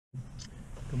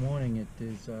Good morning. It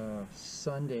is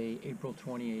Sunday, April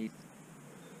 28th.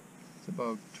 It's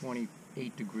about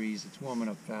 28 degrees. It's warming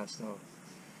up fast though.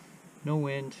 No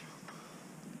wind.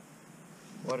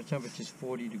 Water temperature is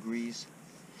 40 degrees.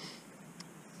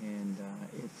 And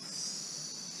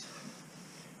it's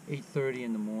 8:30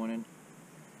 in the morning.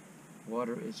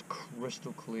 Water is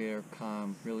crystal clear,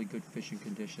 calm, really good fishing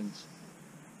conditions.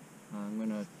 I'm going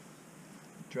to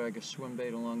drag a swim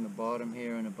bait along the bottom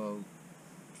here in about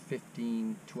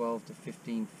 12 to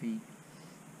 15 feet.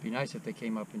 Be nice if they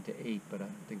came up into 8, but I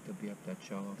don't think they'll be up that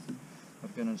shallow.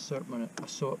 I've got an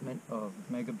assortment of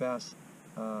mega bass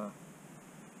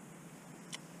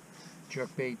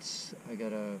jerk baits. I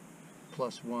got a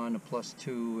 +1, a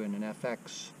 +2, and an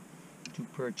FX, 2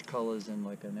 perch colors, and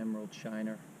like an emerald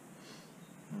shiner.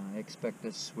 I expect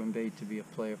this swim bait to be a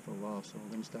player for a while, so we're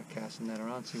going to start casting that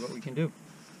around, see what we can do.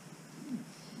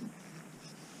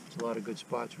 There's a lot of good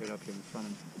spots right up here in front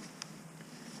of me.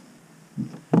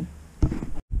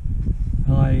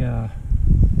 Well, I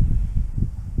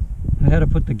had to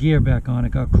put the gear back on.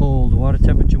 It got cold. The water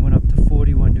temperature went up to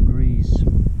 41 degrees.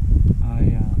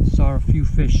 I saw a few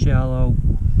fish shallow.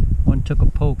 One took a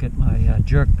poke at my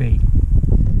jerk bait.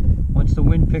 Once the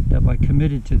wind picked up, I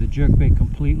committed to the jerk bait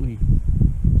completely.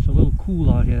 It's a little cool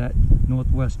out here. That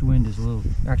northwest wind is a little,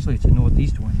 actually it's a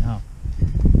northeast wind now.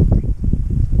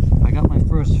 I got my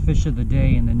first fish of the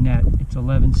day in the net. It's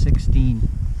 11/16.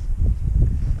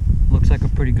 Looks like a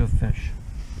pretty good fish.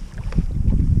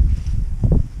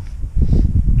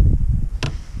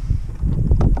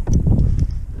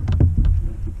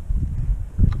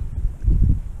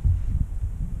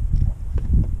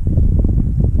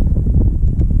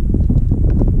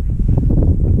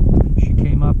 She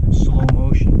came up in slow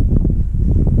motion.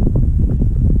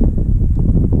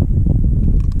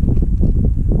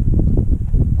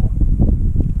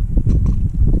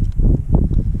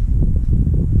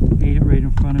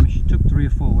 She took 3 or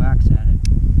 4 whacks at it.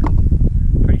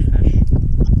 Pretty fish.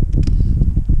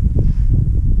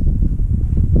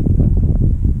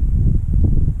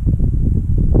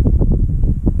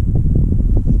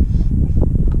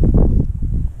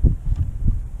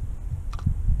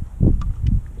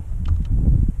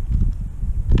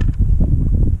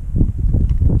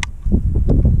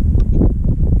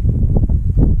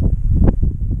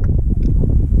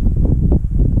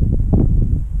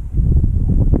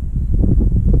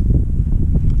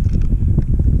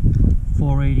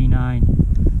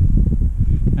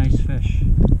 Nice fish.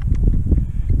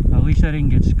 At least I didn't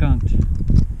get skunked.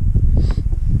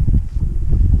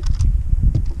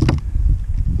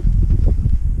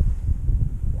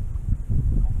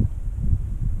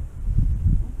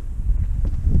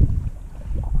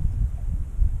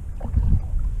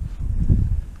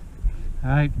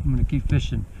 Alright, I'm going to keep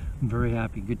fishing. I'm very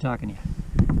happy. Good talking to you.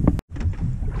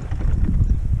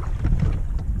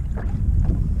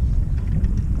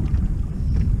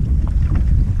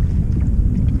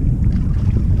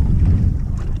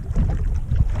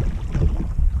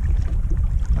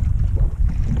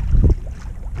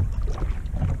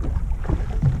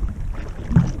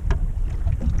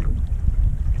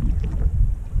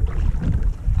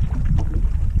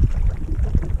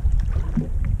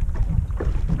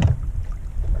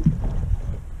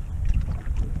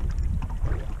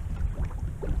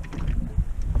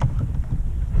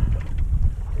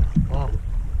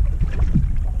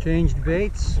 Changed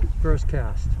baits, first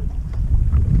cast. I'm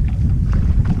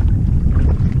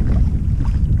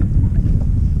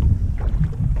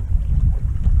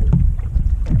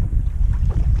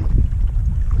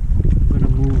going to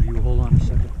move you, hold on a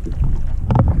second.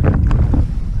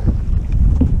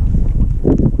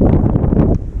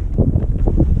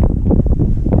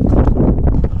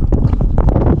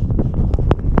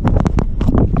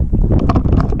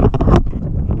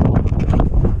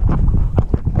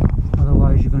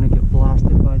 You're going to get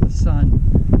blasted by the sun.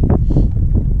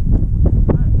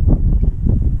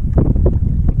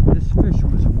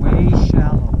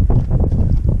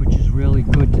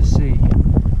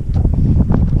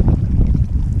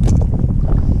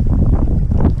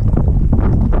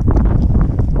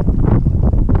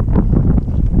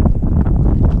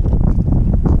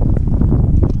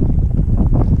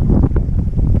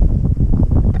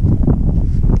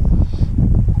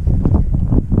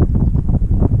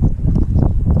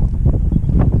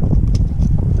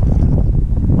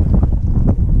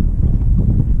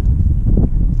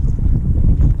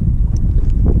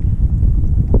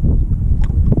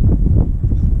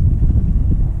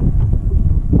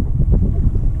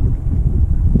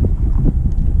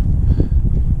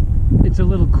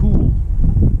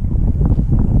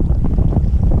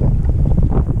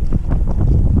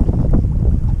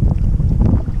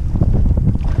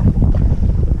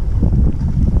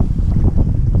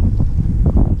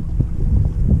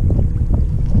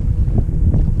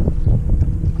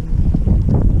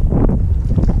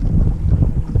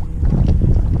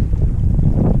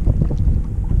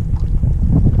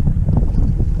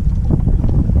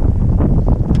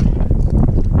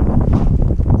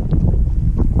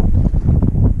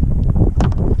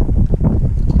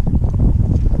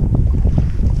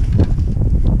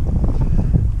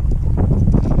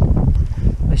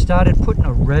 started putting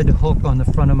a red hook on the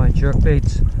front of my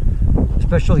jerkbaits,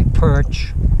 especially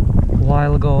perch, a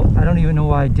while ago. I don't even know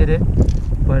why I did it,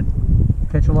 but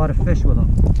catch a lot of fish with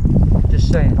them. Just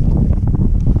saying.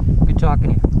 Good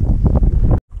talking to you.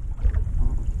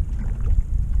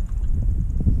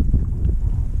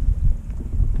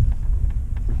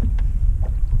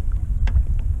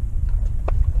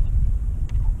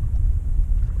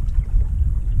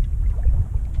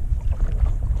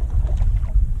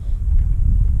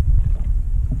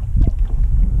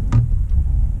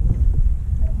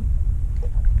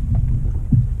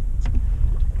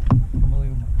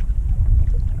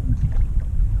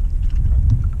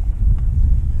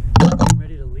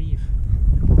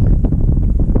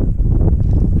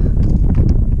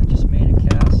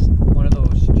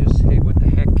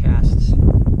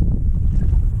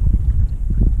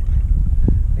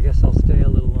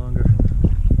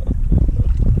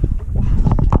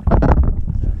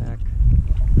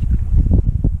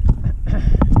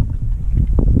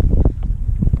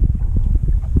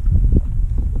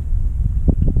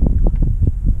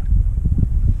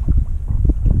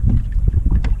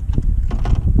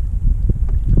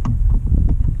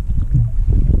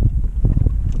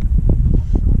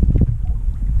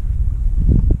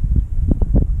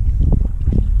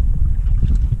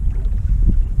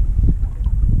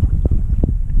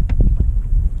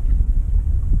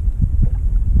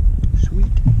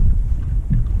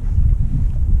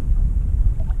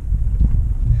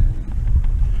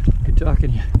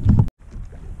 Talking to you.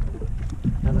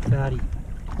 Another fatty.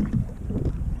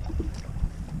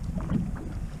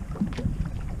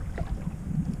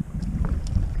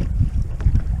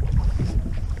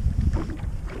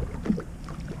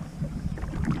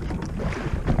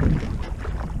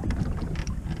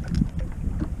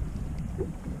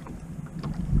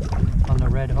 On the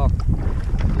red hook.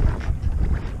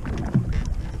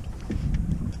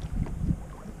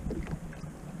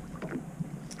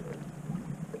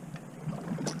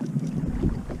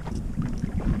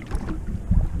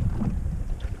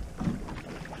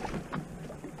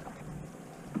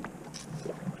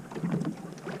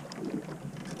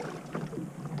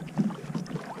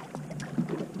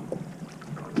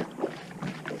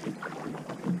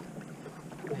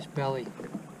 Belly.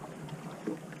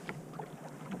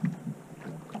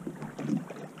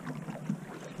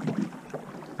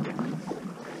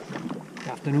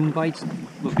 Afternoon bites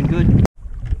looking good.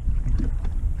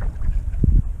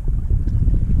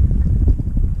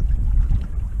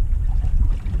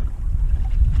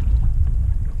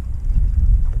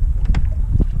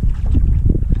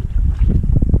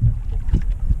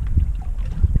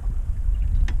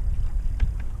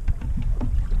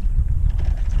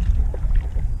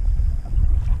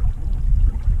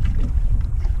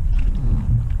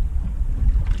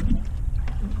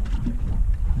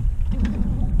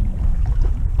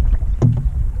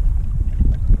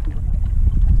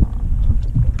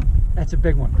 That's a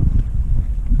big one.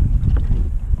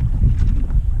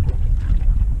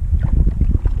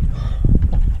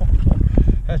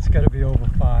 That's got to be over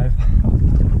 5.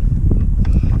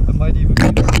 It might even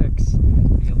be 6.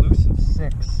 The elusive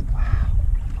 6. Wow.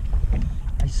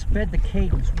 I sped the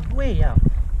cadence way up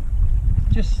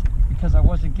just because I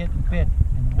wasn't getting bit,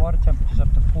 and the water temperature's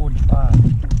up to 45.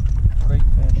 Great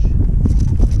fish.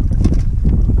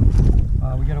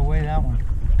 We got to weigh that one.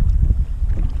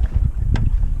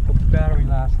 Battery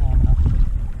lasts long enough.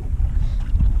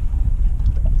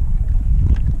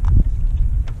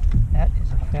 That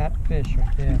is a fat fish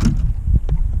right there.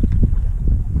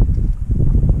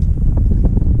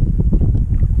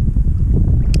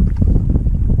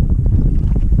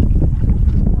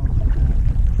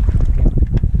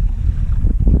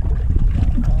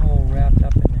 All wrapped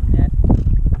up in the net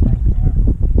right there.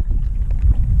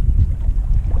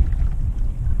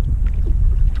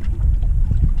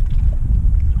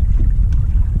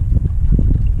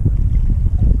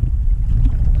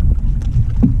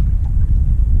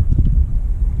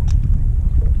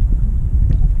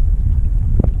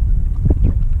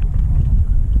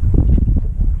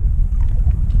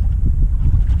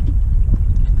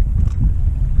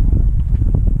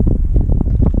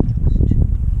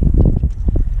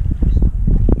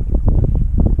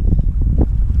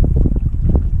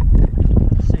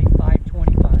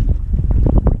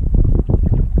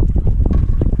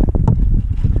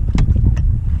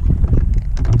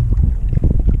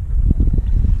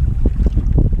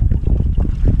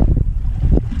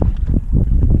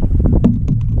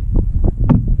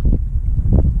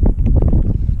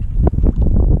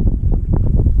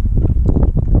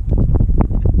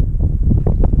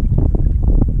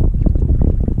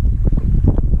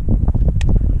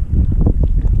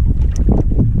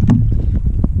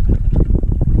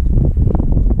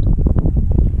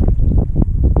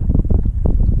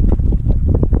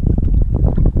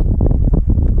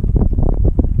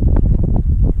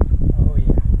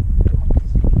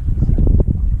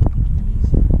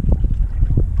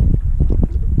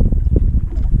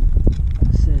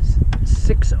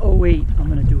 608. I'm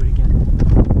gonna do it again.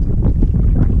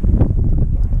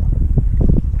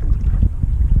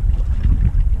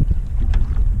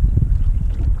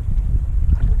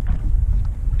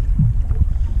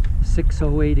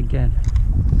 .608 again.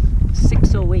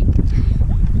 608.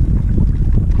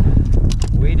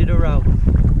 Waited her out.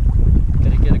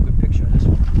 Gotta get a good picture of this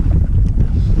one.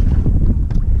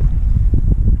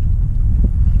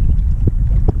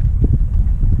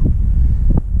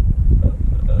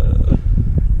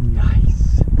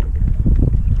 Nice.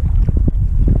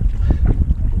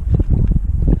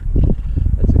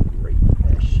 That's a great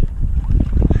fish.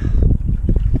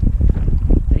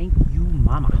 Thank you,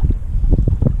 Mama.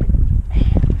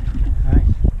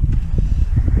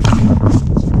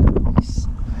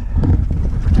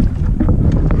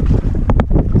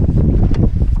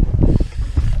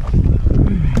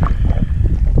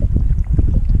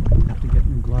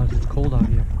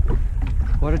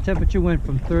 Water temperature went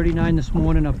from 39 this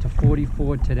morning up to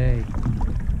 44 today.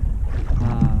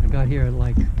 I got here at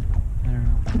like, I don't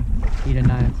know, 8 or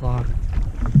 9 o'clock.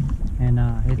 And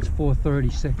it's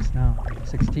 4:36 now,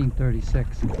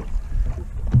 16:36.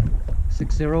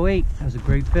 608, that was a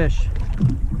great fish.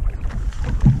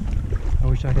 I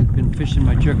wish I had been fishing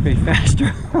my jerkbait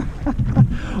faster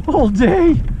all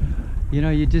day. You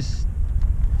know, you just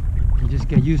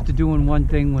get used to doing one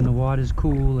thing when the water's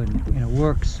cool and it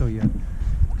works, so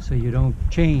you don't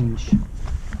change.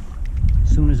 As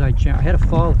soon as I had a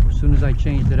follow. As soon as I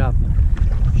changed it up,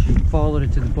 she followed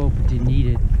it to the boat but didn't eat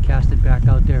it. Cast it back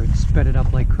out there and sped it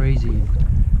up like crazy.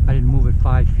 I didn't move it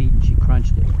 5 feet and she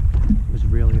crunched it. It was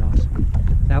really awesome.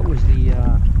 That was the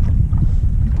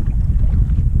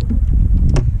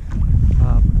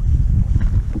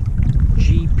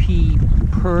GP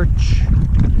Perch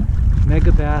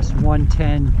Mega Bass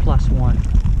 110 +1.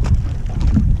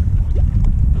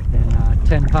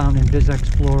 10-pound Invis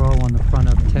Fluoro on the front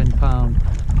of 10-pound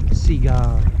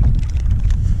Cigar.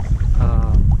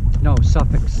 No,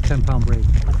 Suffolk's 10-pound braid.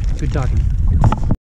 Good talking.